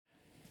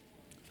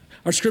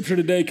Our scripture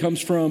today comes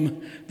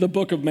from the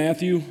book of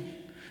Matthew,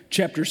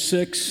 chapter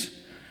 6,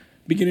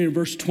 beginning in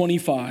verse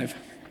 25.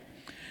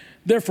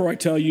 Therefore, I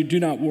tell you, do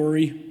not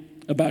worry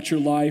about your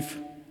life,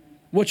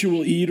 what you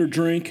will eat or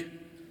drink,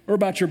 or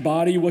about your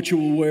body, what you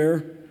will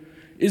wear.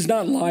 Is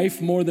not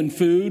life more than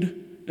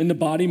food, and the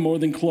body more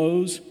than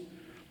clothes?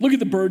 Look at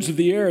the birds of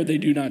the air. They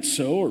do not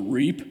sow or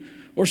reap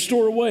or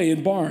store away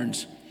in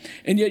barns,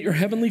 and yet your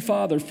heavenly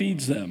Father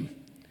feeds them.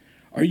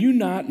 Are you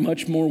not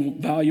much more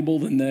valuable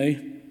than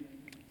they?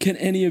 Can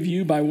any of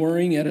you, by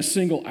worrying, add a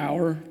single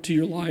hour to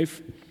your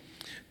life?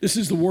 This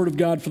is the word of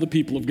God for the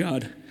people of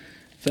God.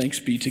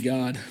 Thanks be to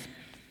God.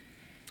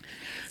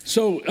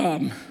 So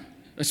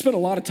I spent a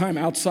lot of time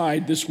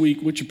outside this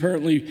week, which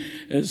apparently,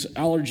 as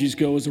allergies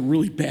go, is a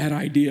really bad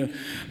idea.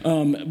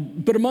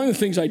 But among the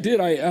things I did,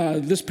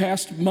 this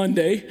past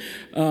Monday,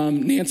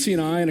 Nancy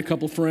and I and a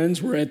couple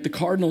friends were at the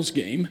Cardinals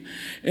game,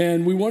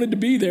 and we wanted to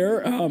be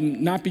there,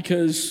 not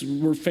because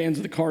we're fans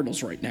of the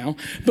Cardinals right now,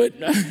 but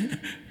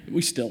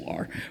we still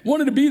are.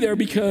 Wanted to be there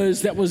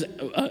because that was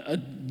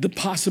the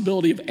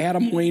possibility of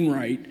Adam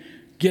Wainwright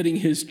getting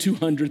his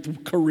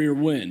 200th career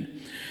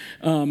win.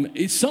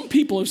 Some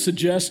people have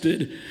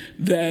suggested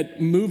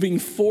that moving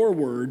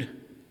forward,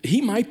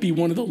 he might be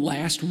one of the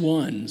last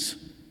ones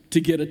to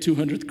get a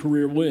 200th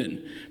career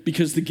win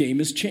because the game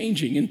is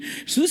changing. And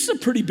so this is a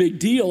pretty big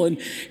deal.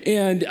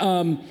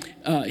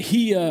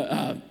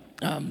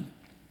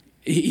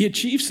 He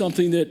achieved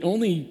something that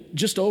only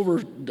just over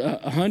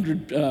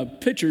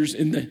 100 pitchers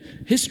in the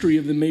history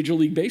of the Major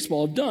League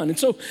Baseball have done. And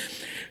so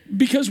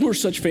because we're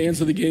such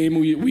fans of the game,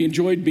 we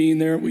enjoyed being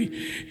there. We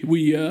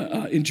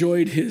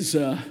enjoyed his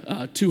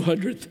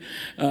 200th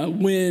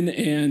win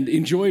and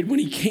enjoyed when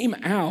he came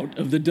out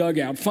of the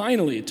dugout.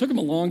 Finally, it took him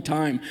a long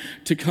time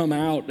to come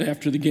out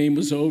after the game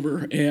was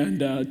over and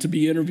to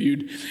be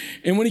interviewed.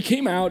 And when he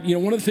came out,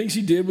 one of the things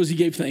he did was he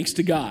gave thanks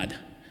to God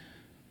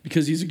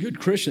because he's a good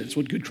Christian. It's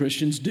what good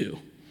Christians do.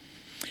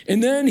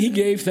 And then he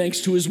gave thanks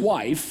to his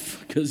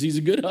wife because he's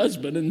a good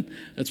husband, and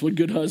that's what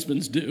good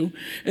husbands do.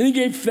 And he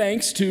gave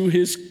thanks to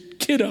his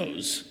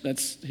kiddos.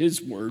 That's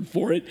his word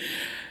for it.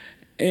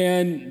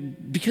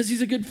 And because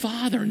he's a good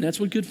father, and that's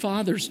what good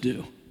fathers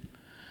do.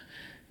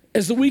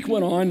 As the week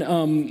went on,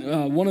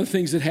 one of the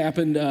things that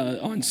happened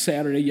on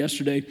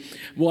yesterday,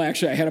 well,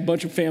 actually, I had a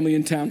bunch of family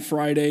in town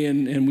Friday,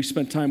 and we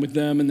spent time with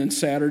them. And then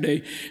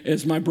Saturday,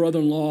 as my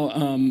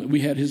brother-in-law,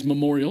 we had his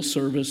memorial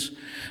service.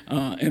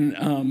 And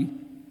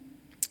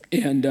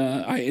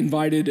I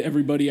invited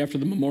everybody after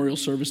the memorial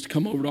service to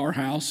come over to our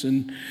house,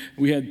 and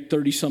we had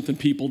 30-something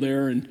people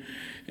there, and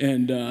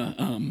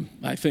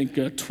I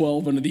think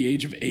 12 under the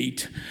age of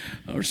 8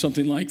 or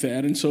something like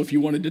that. And so if you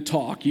wanted to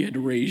talk, you had to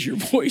raise your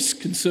voice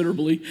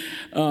considerably.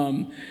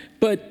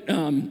 But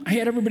I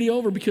had everybody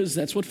over because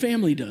that's what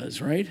family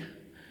does, right?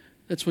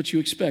 That's what you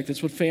expect.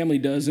 That's what family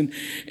does. And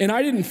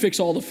I didn't fix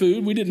all the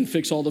food. We didn't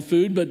fix all the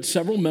food, but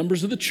several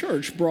members of the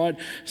church brought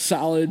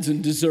salads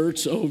and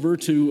desserts over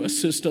to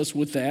assist us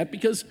with that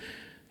because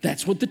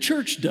that's what the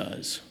church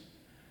does.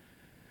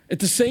 At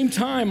the same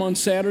time, on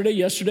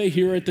yesterday,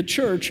 here at the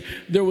church,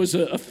 there was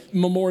a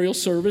memorial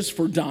service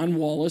for Don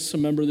Wallace, a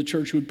member of the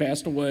church who had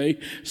passed away.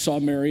 Saw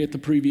Mary at the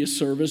previous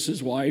service,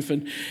 his wife,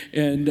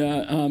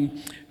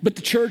 but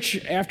the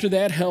church after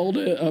that held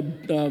a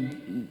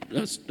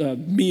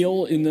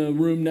meal in the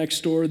room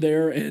next door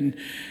there, and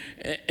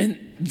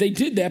they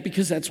did that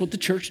because that's what the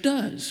church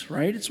does,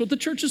 right? It's what the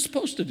church is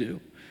supposed to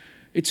do.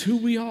 It's who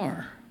we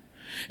are.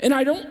 And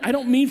I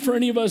don't mean for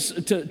any of us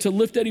to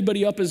lift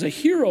anybody up as a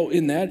hero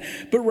in that,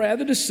 but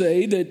rather to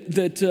say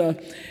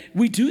that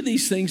we do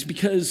these things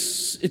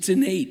because it's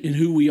innate in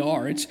who we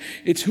are.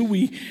 It's who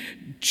we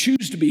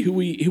choose to be, who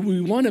we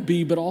want to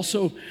be, but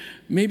also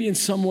maybe in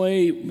some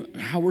way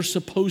how we're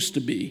supposed to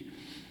be.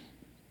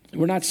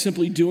 We're not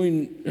simply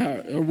doing,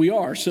 or we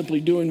are simply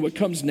doing what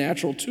comes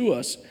natural to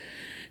us.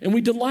 And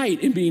we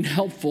delight in being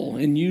helpful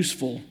and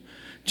useful.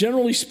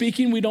 Generally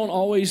speaking, we don't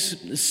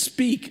always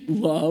speak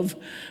love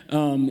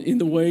in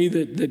the way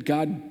that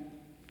God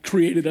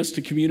created us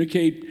to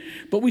communicate,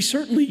 but we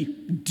certainly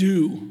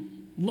do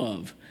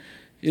love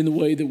in the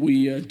way that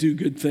we do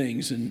good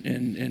things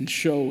and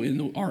show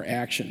in our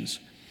actions.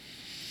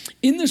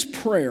 In this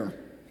prayer,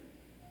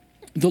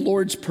 the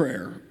Lord's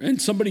Prayer, and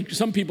some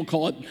people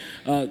call it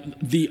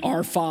the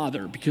Our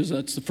Father because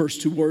that's the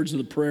first two words of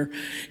the prayer.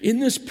 In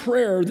this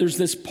prayer, there's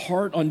this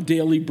part on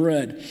daily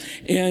bread,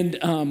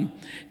 and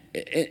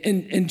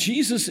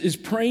Jesus is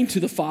praying to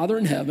the Father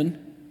in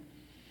heaven,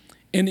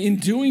 and in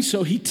doing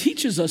so, he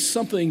teaches us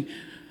something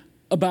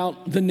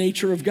about the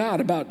nature of God,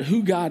 about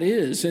who God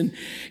is, and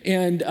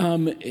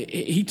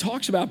he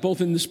talks about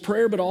both in this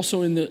prayer, but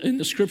also in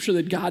the scripture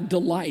that God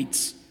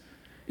delights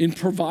in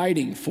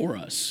providing for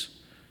us.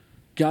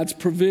 God's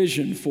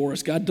provision for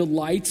us. God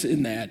delights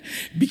in that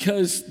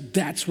because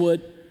that's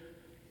what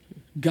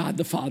God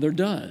the Father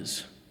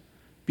does,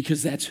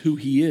 because that's who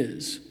he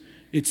is.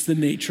 It's the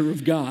nature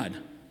of God.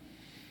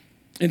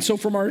 And so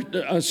from our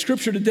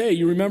scripture today,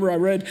 you remember I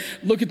read,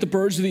 look at the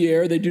birds of the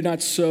air. They do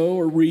not sow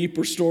or reap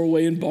or store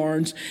away in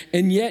barns,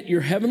 and yet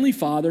your heavenly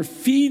Father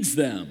feeds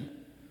them.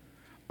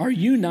 Are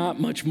you not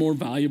much more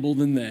valuable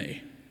than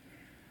they?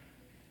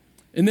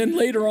 And then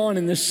later on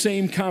in this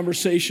same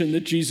conversation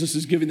that Jesus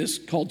is giving, this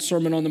called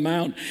Sermon on the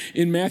Mount,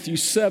 in Matthew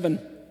 7,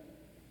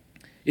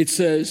 it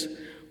says,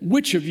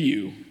 which of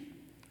you,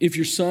 if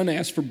your son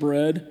asks for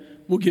bread,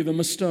 will give him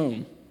a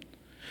stone?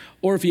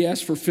 Or if he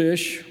asks for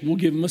fish, will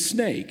give him a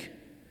snake?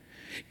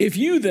 If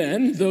you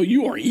then, though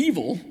you are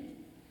evil,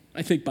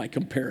 I think by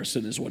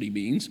comparison is what he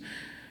means,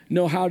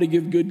 know how to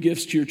give good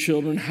gifts to your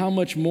children, how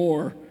much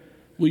more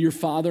will your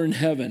Father in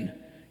heaven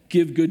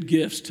give good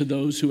gifts to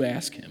those who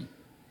ask him?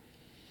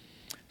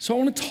 So I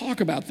want to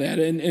talk about that,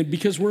 and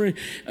because we're,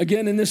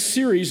 again, in this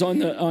series on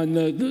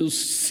those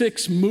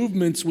 6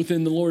 movements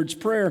within the Lord's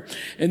Prayer,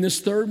 and this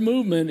third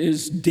movement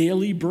is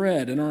daily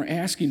bread and our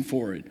asking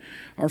for it.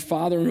 Our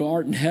Father who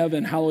art in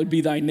heaven, hallowed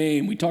be thy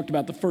name. We talked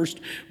about the first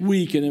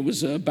week, and it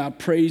was about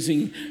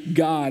praising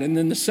God. And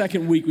then the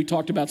second week, we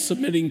talked about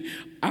submitting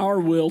our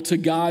will to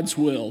God's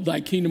will.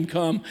 Thy kingdom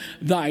come,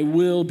 thy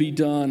will be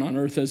done on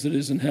earth as it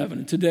is in heaven.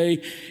 And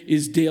today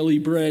is daily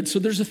bread. So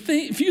there's a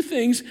few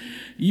things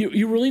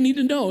you really need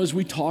to know as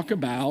we talk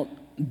about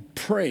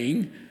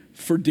praying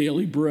for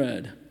daily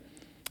bread.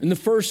 And the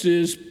first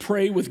is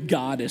pray with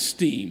God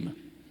esteem.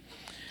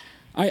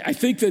 I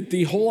think that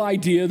the whole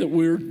idea that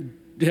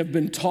have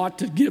been taught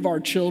to give our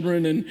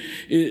children, and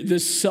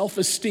this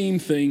self-esteem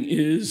thing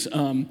is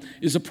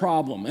a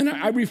problem. And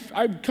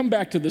I come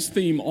back to this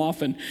theme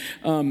often.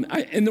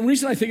 And the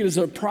reason I think it is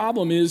a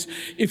problem is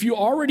if you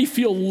already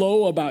feel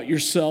low about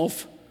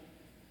yourself,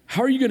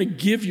 how are you going to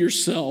give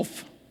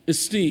yourself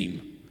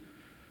esteem?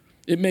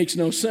 It makes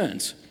no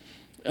sense.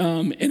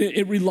 And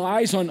it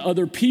relies on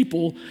other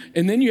people,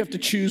 and then you have to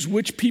choose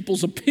which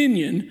people's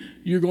opinion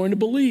you're going to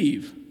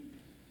believe.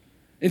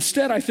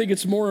 Instead, I think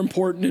it's more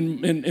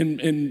important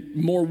and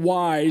more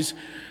wise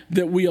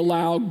that we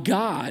allow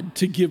God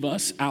to give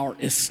us our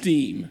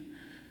esteem.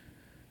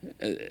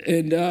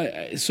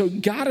 So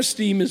God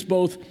esteem is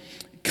both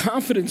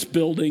confidence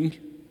building,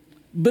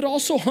 but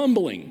also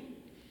humbling,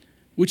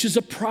 which is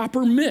a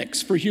proper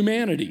mix for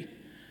humanity.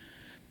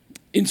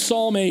 In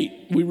Psalm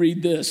 8, we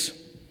read this,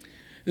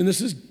 and this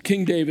is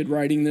King David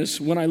writing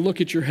this: when I look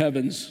at your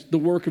heavens, the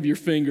work of your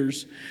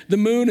fingers, the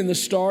moon and the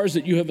stars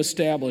that you have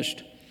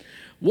established,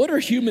 what are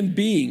human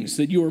beings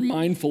that you are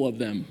mindful of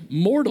them,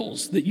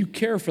 mortals that you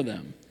care for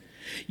them?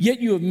 Yet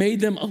you have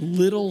made them a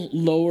little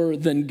lower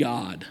than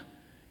God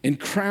and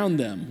crowned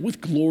them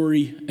with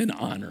glory and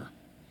honor.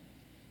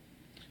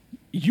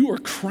 You are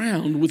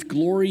crowned with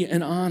glory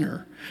and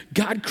honor.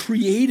 God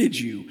created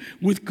you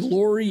with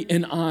glory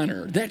and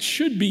honor. That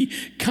should be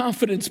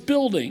confidence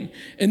building.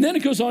 And then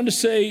it goes on to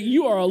say,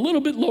 you are a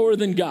little bit lower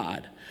than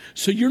God.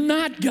 So you're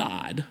not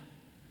God,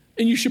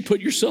 and you should put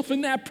yourself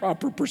in that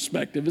proper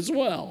perspective as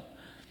well.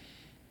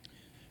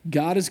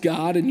 God is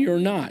God and you're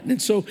not.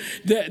 And so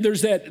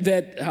there's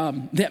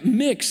that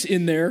mix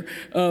in there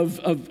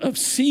of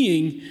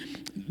seeing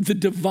the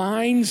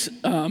divine's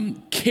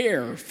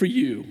care for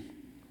you,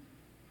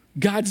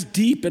 God's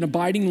deep and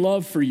abiding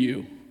love for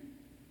you.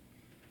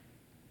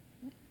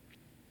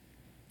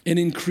 And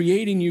in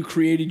creating you,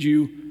 created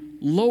you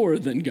lower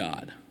than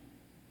God.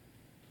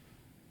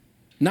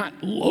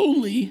 Not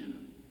lowly,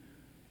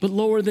 but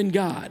lower than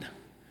God.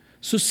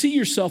 So see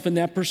yourself in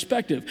that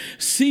perspective.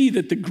 See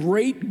that the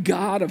great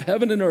God of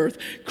heaven and earth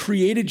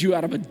created you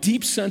out of a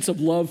deep sense of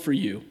love for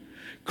you,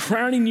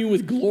 crowning you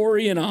with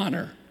glory and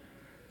honor.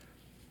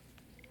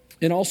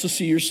 And also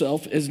see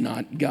yourself as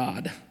not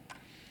God.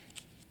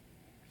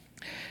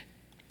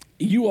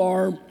 You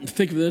are,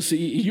 think of this,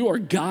 you are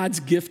God's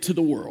gift to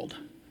the world.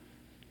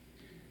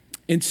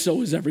 And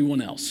so is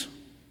everyone else.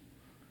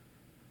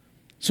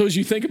 So as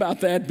you think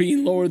about that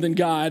being lower than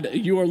God,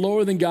 you are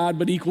lower than God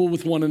but equal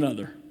with one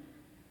another.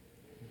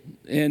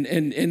 And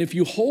if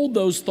you hold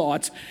those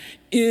thoughts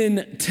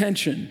in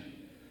tension,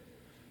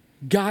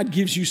 God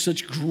gives you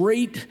such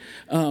great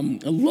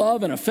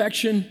love and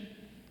affection,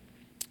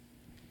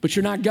 but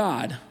you're not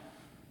God.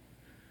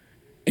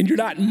 And you're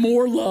not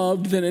more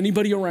loved than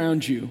anybody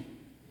around you,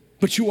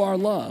 but you are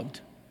loved.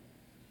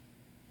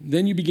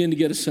 Then you begin to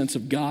get a sense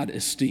of God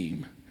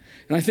esteem.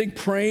 And I think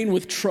praying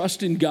with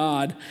trust in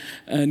God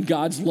and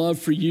God's love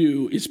for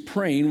you is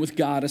praying with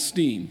God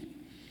esteem.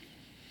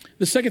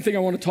 The second thing I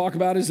want to talk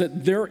about is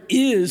that there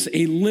is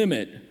a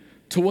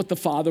limit to what the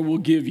Father will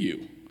give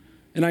you.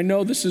 And I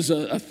know this is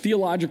a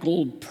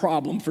theological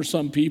problem for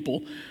some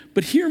people,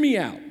 but hear me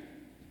out.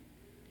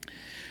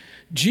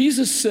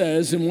 Jesus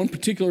says in one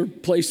particular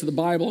place of the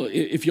Bible,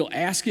 if you'll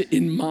ask it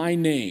in my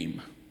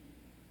name,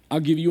 I'll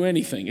give you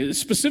anything.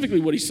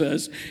 Specifically what he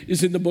says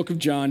is in the book of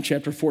John,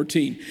 chapter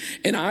 14.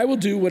 And I will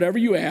do whatever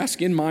you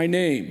ask in my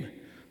name,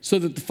 so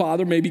that the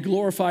Father may be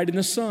glorified in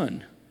the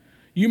Son.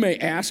 You may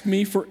ask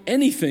me for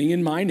anything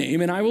in my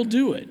name, and I will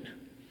do it.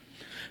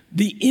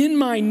 The in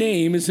my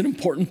name is an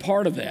important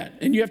part of that.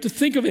 And you have to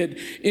think of it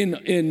in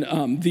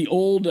the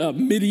old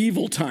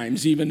medieval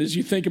times, even as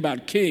you think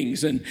about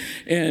kings. And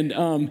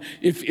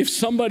if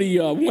somebody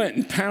went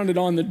and pounded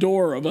on the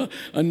door of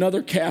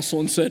another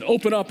castle and said,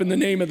 open up in the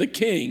name of the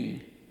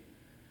king,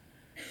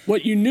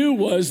 What you knew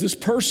was this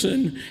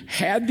person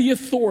had the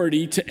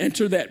authority to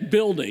enter that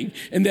building,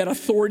 and that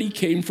authority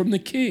came from the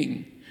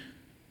king.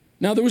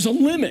 Now, there was a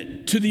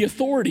limit to the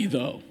authority,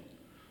 though.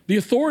 The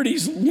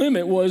authority's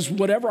limit was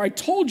whatever I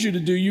told you to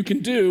do, you can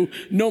do,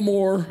 no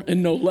more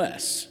and no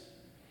less.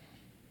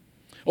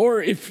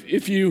 Or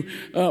if you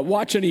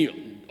watch any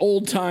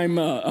old-time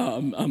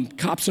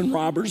cops and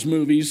robbers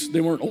movies,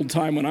 they weren't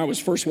old-time when I was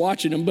first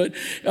watching them, but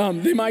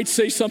they might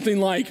say something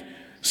like,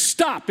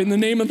 "Stop in the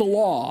name of the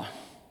law."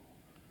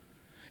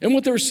 And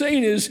what they're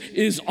saying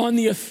is on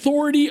the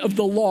authority of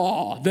the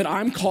law that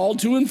I'm called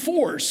to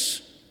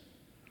enforce,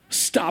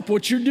 stop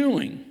what you're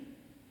doing.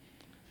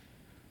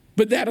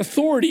 But that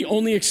authority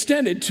only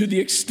extended to the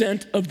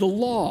extent of the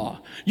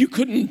law. You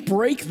couldn't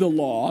break the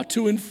law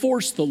to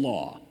enforce the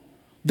law.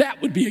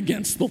 That would be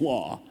against the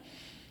law.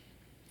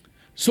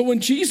 So when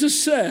Jesus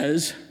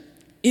says,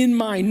 "In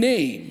my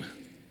name,"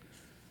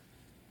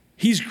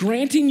 he's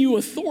granting you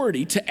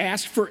authority to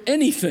ask for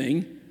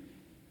anything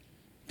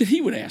that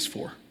he would ask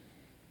for.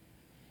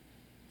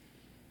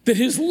 That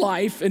his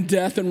life and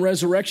death and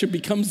resurrection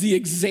becomes the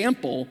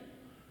example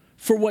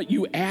for what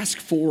you ask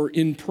for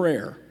in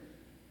prayer.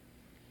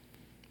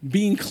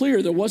 Being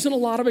clear, there wasn't a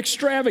lot of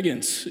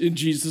extravagance in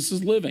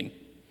Jesus' living.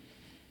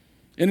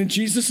 And in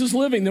Jesus'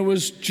 living, there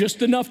was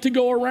just enough to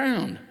go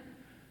around.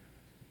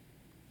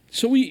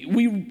 So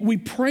we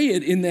pray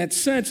it in that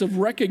sense of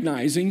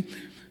recognizing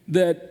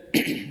that,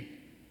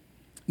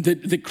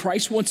 that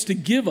Christ wants to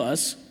give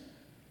us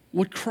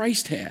what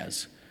Christ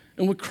has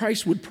and what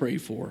Christ would pray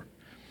for.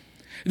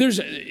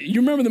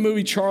 You remember the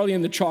movie Charlie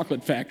and the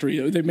Chocolate Factory?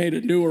 They made a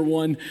newer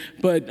one,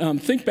 but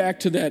think back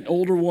to that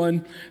older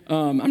one.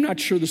 I'm not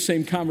sure the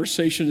same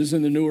conversation is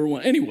in the newer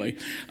one. Anyway,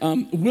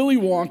 Willy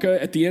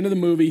Wonka, at the end of the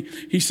movie,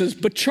 he says,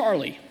 "But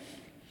Charlie,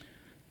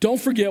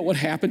 don't forget what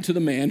happened to the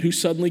man who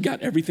suddenly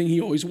got everything he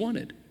always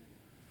wanted."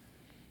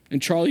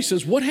 And Charlie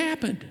says, "What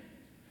happened?"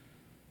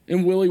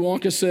 And Willy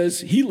Wonka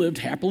says, "He lived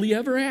happily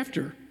ever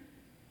after."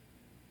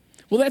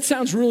 Well, that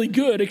sounds really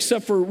good,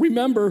 except for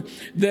remember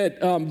that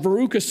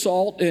Veruca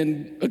Salt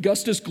and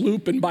Augustus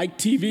Gloop and Mike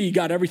TV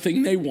got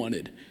everything they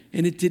wanted,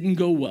 and it didn't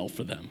go well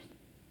for them.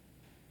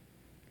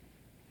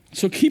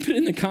 So keep it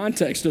in the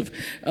context of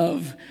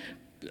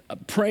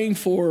praying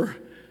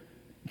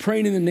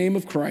in the name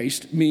of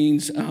Christ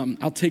means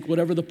I'll take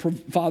whatever the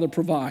Father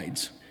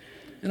provides,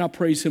 and I'll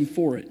praise him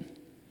for it.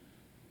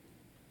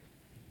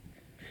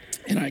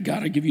 And I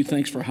gotta give you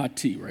thanks for hot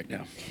tea right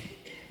now.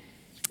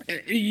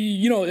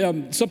 You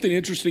know, something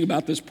interesting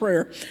about this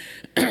prayer,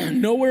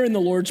 nowhere in the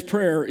Lord's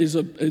Prayer is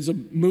a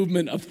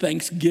movement of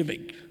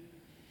thanksgiving.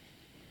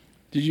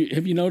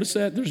 Have you noticed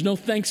that? There's no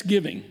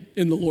thanksgiving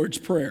in the Lord's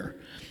Prayer.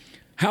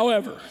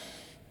 However,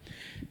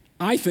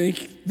 I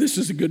think this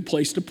is a good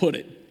place to put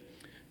it.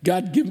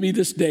 God, give me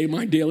this day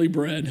my daily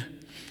bread,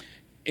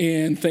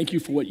 and thank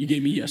you for what you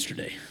gave me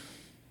yesterday.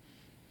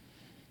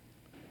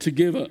 To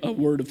give a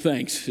word of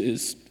thanks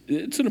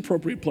it's an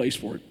appropriate place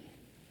for it.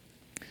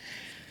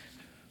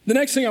 The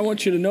next thing I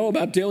want you to know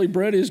about daily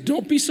bread is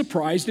don't be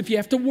surprised if you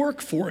have to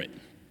work for it.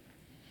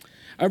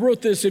 I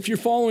wrote this, if you're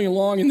following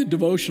along in the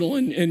devotional,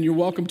 and you're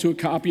welcome to a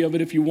copy of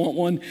it if you want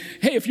one.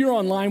 Hey, if you're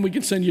online, we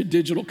can send you a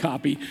digital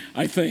copy,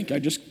 I think. I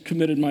just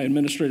committed my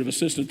administrative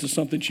assistant to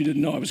something she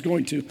didn't know I was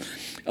going to.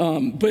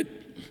 But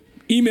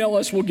email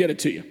us, we'll get it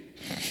to you.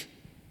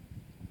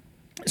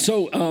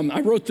 So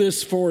I wrote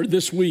this for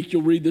this week.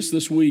 You'll read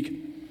this week.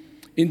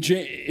 In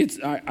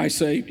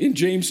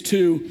James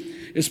 2,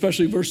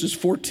 especially verses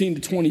 14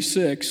 to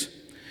 26,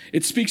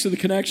 it speaks of the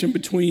connection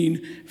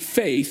between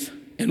faith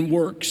and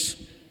works.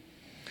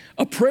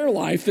 A prayer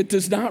life that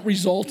does not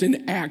result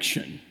in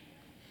action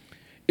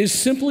is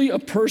simply a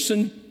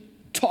person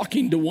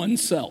talking to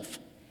oneself.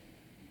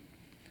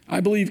 I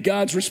believe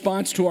God's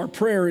response to our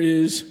prayer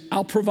is,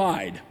 I'll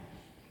provide.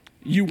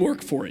 You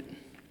work for it.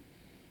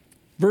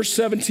 Verse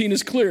 17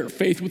 is clear.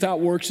 Faith without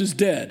works is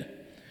dead.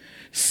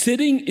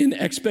 Sitting in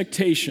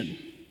expectation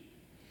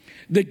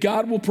that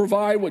God will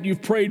provide what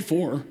you've prayed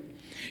for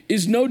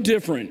is no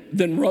different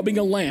than rubbing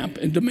a lamp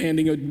and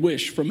demanding a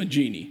wish from a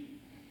genie.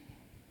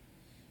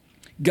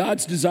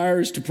 God's desire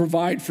is to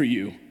provide for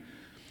you.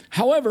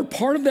 However,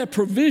 part of that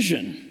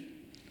provision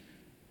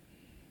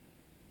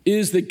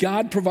is that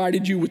God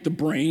provided you with the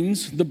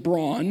brains, the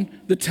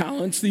brawn, the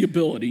talents, the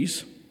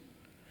abilities.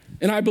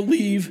 And I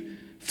believe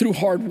through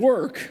hard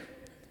work,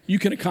 you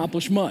can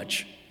accomplish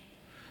much.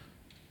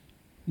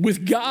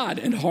 With God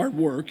and hard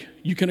work,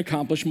 you can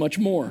accomplish much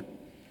more.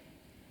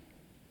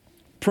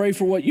 Pray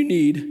for what you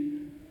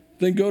need,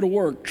 then go to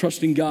work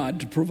trusting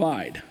God to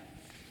provide.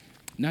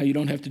 Now you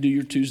don't have to do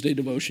your Tuesday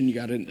devotion, you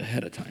got it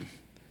ahead of time.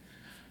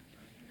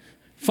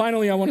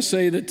 Finally, I want to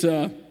say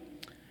that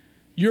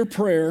your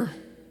prayer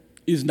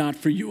is not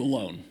for you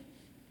alone.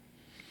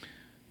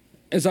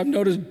 As I've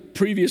noted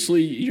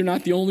previously, you're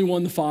not the only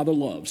one the Father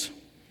loves.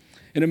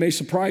 And it may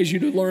surprise you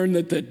to learn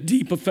that the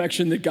deep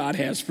affection that God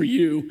has for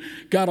you,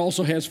 God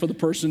also has for the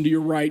person to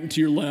your right and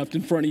to your left,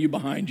 in front of you,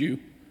 behind you,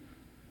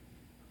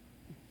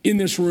 in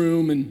this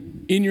room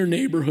and in your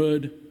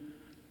neighborhood.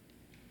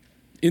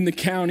 in the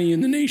county,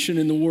 in the nation,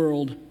 in the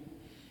world.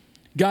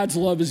 God's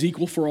love is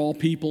equal for all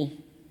people.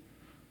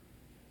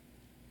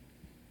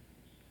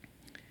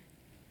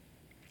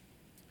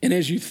 And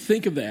as you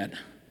think of that,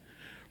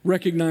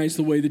 recognize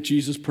the way that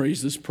Jesus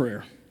prays this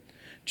prayer.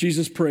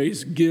 Jesus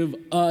prays, give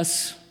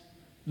us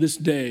this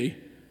day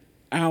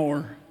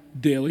our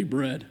daily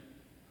bread.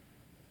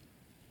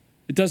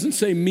 It doesn't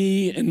say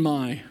me and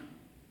my. It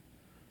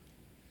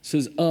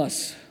says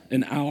us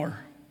and our.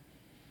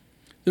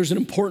 There's an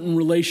important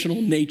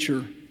relational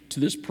nature to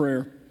this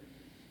prayer.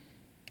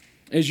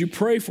 As you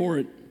pray for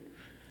it,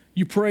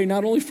 you pray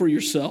not only for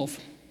yourself,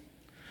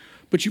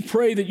 but you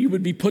pray that you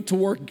would be put to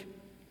work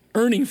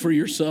earning for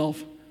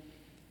yourself,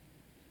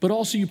 but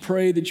also you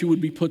pray that you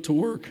would be put to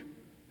work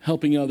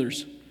helping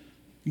others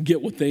get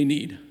what they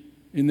need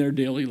in their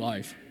daily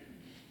life.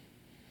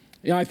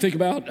 Yeah, I think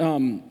about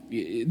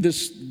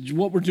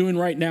what we're doing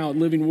right now at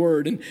Living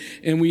Word,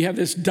 and we have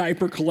this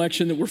diaper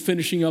collection that we're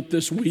finishing up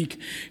this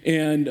week,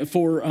 and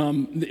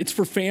it's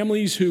for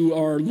families who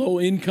are low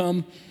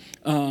income,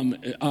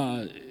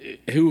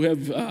 who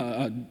have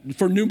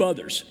for new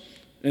mothers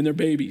and their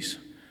babies.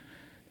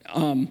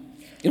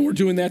 And we're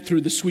doing that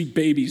through the Sweet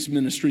Babies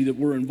ministry that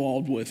we're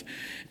involved with.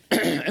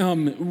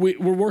 We're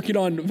working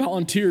on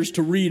volunteers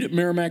to read at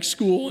Merrimack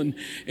School, and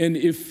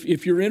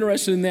if you're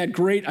interested in that,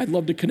 great. I'd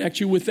love to connect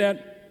you with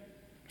that.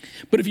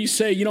 But if you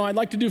say, I'd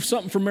like to do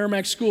something for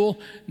Merrimack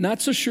School,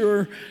 not so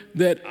sure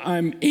that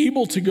I'm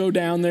able to go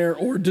down there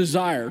or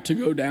desire to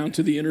go down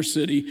to the inner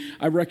city.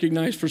 I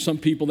recognize for some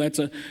people that's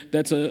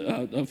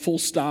a full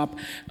stop.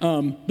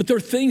 But there are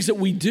things that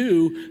we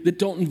do that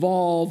don't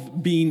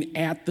involve being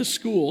at the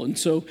school. And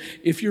so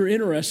if you're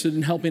interested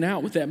in helping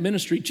out with that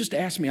ministry, just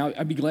ask me.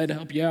 I'd be glad to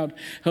help you out,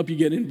 help you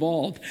get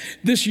involved.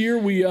 This year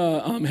we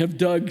have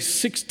dug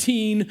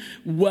 16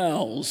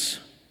 wells,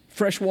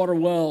 freshwater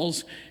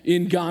wells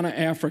in Ghana,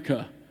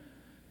 Africa.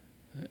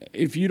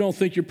 If you don't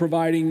think you're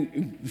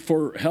providing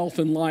for health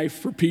and life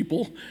for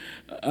people,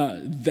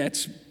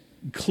 that's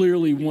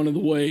clearly one of the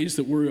ways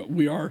that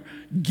we are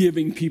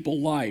giving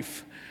people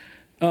life.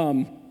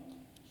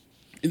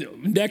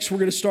 Next, we're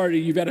going to start,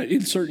 you've got to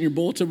insert in your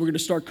bulletin, we're going to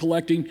start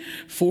collecting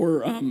for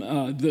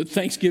the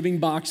Thanksgiving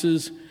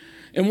boxes.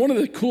 And one of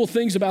the cool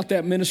things about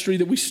that ministry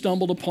that we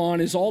stumbled upon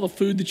is all the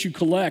food that you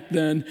collect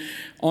then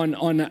on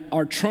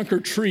our trunk or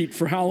treat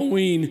for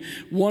Halloween.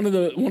 One of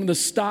the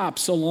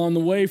stops along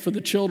the way for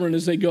the children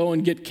as they go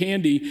and get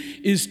candy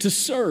is to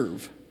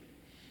serve,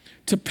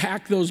 to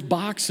pack those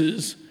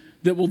boxes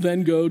that will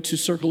then go to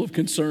Circle of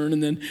Concern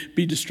and then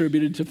be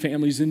distributed to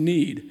families in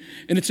need.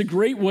 And it's a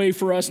great way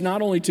for us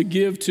not only to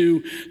give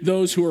to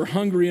those who are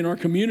hungry in our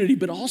community,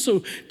 but also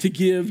to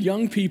give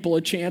young people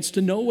a chance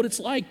to know what it's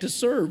like to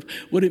serve,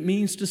 what it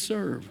means to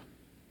serve.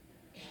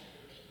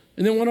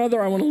 And then one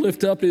other I want to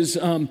lift up is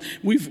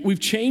we've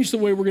changed the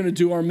way we're going to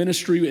do our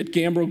ministry at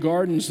Gambro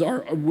Gardens.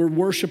 We're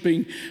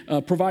worshiping,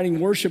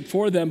 providing worship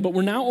for them, but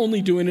we're now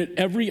only doing it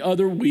every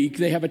other week.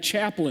 They have a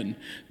chaplain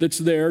that's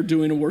there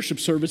doing a worship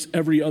service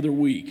every other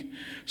week.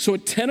 So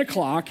at 10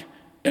 o'clock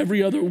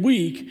every other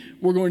week,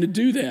 we're going to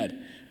do that.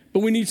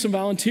 But we need some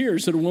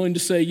volunteers that are willing to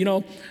say,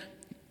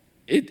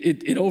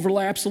 it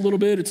overlaps a little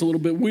bit. It's a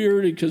little bit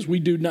weird because we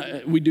do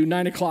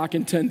 9 o'clock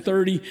and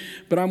 10:30,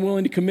 but I'm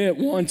willing to commit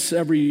once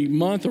every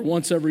month or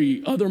once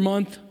every other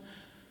month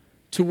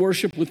to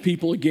worship with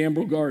people at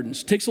Gambro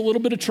Gardens. Takes a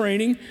little bit of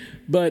training,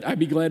 but I'd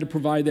be glad to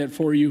provide that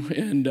for you.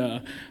 And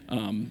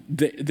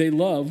they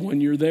love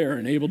when you're there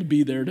and able to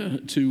be there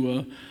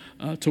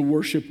to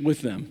worship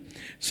with them.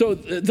 So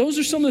those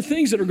are some of the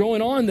things that are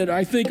going on that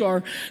I think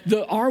are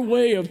our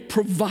way of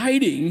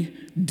providing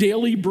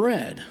daily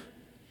bread,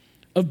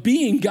 of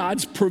being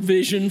God's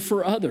provision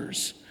for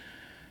others.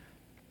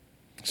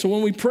 So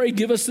when we pray,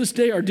 give us this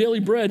day our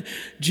daily bread,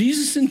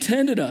 Jesus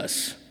intended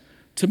us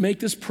to make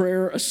this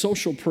prayer a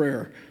social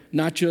prayer,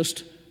 not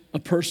just a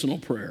personal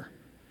prayer.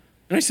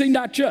 And I say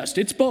not just,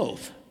 it's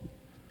both.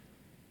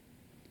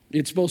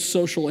 It's both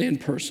social and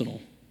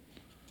personal.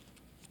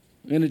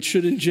 And it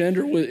should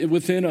engender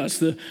within us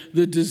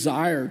the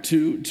desire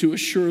to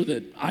assure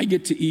that I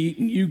get to eat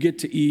and you get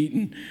to eat,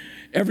 and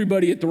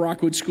everybody at the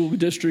Rockwood School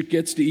District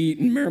gets to eat,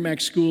 and Merrimack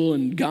School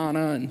and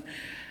Ghana,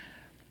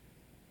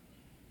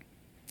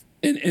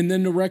 and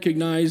then to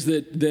recognize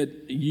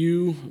that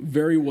you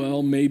very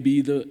well may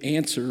be the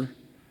answer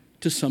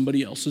to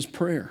somebody else's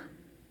prayer.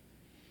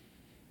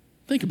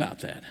 Think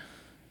about that.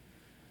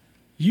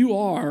 You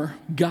are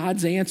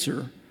God's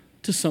answer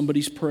to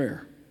somebody's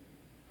prayer.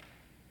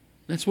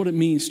 That's what it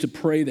means to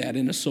pray that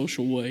in a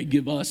social way.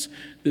 Give us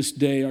this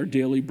day our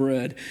daily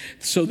bread,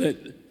 so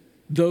that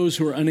those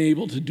who are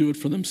unable to do it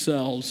for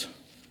themselves,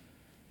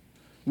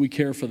 we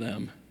care for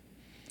them.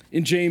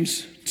 In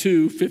James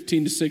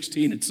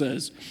 2:15-16, it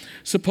says,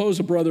 suppose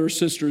a brother or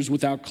sister is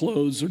without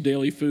clothes or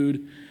daily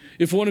food.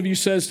 If one of you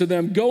says to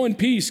them, go in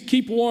peace,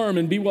 keep warm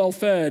and be well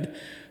fed,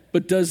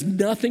 but does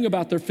nothing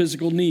about their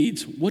physical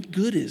needs, what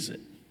good is it?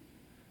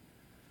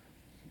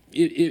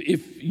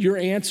 If your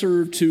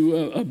answer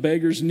to a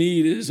beggar's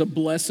need is a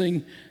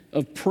blessing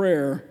of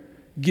prayer,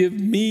 give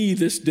me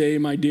this day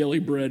my daily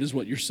bread, is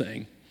what you're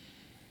saying.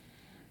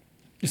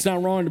 It's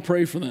not wrong to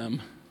pray for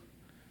them.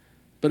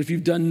 But if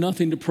you've done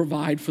nothing to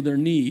provide for their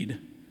need,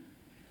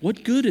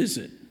 what good is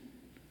it?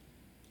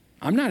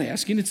 I'm not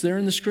asking, it's there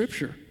in the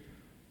scripture.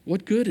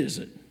 What good is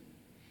it?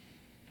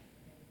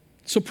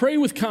 So pray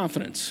with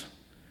confidence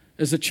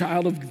as a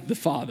child of the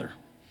Father,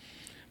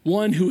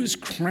 one who is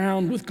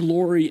crowned with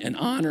glory and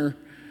honor,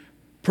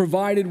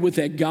 provided with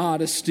that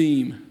God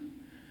esteem.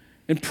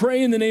 And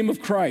pray in the name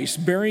of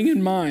Christ, bearing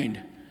in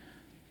mind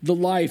the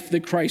life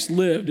that Christ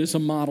lived as a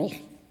model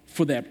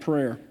for that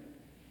prayer.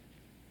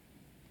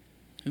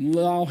 And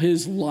allow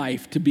his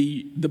life to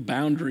be the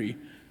boundary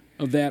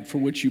of that for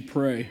which you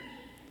pray.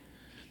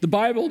 The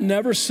Bible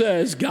never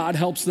says God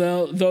helps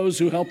those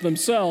who help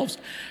themselves.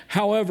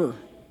 However,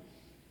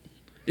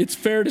 it's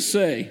fair to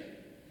say,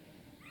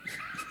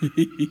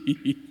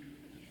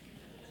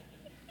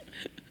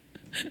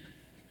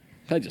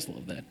 I just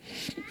love that.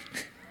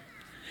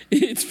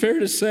 It's fair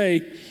to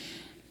say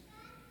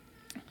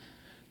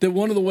that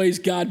one of the ways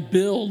God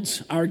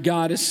builds our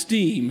God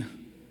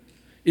esteem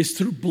is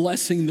through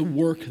blessing the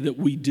work that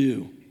we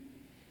do.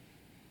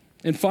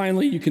 And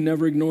finally, you can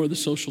never ignore the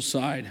social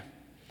side.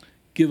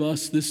 Give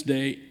us this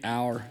day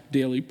our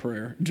daily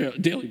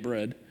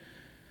bread.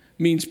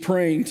 Means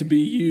praying to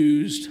be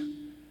used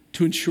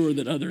to ensure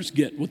that others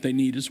get what they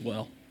need as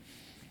well.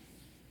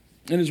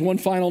 And as one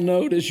final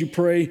note, as you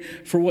pray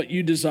for what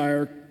you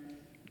desire,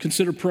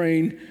 consider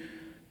praying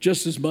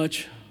just as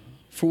much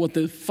for what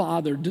the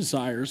Father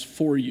desires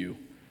for you,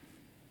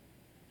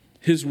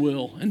 his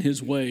will and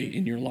his way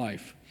in your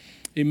life.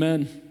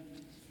 Amen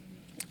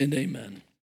and amen.